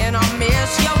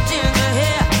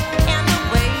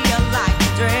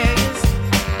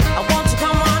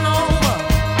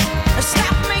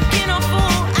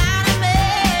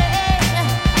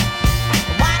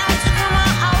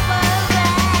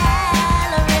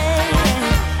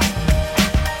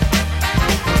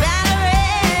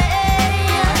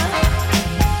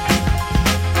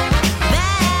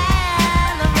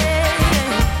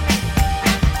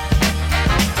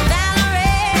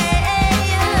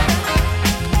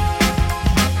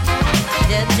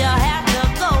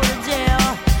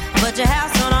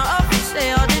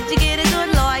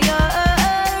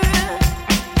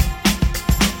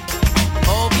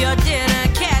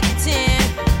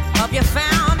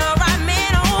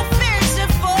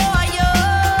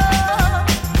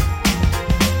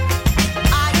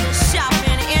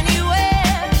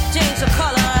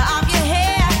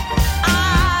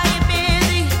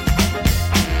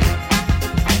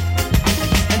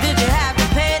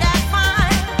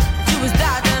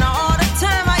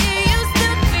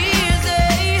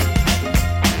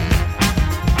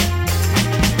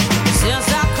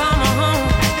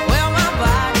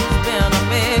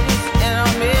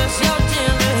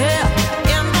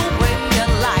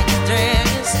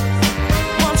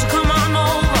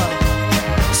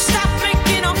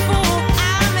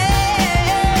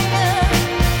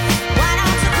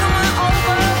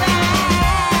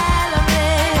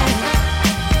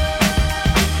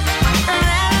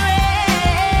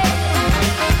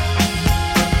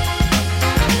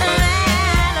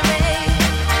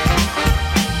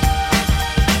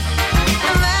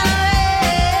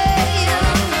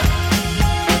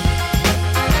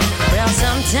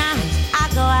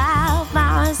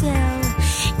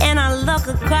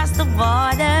of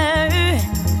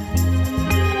water.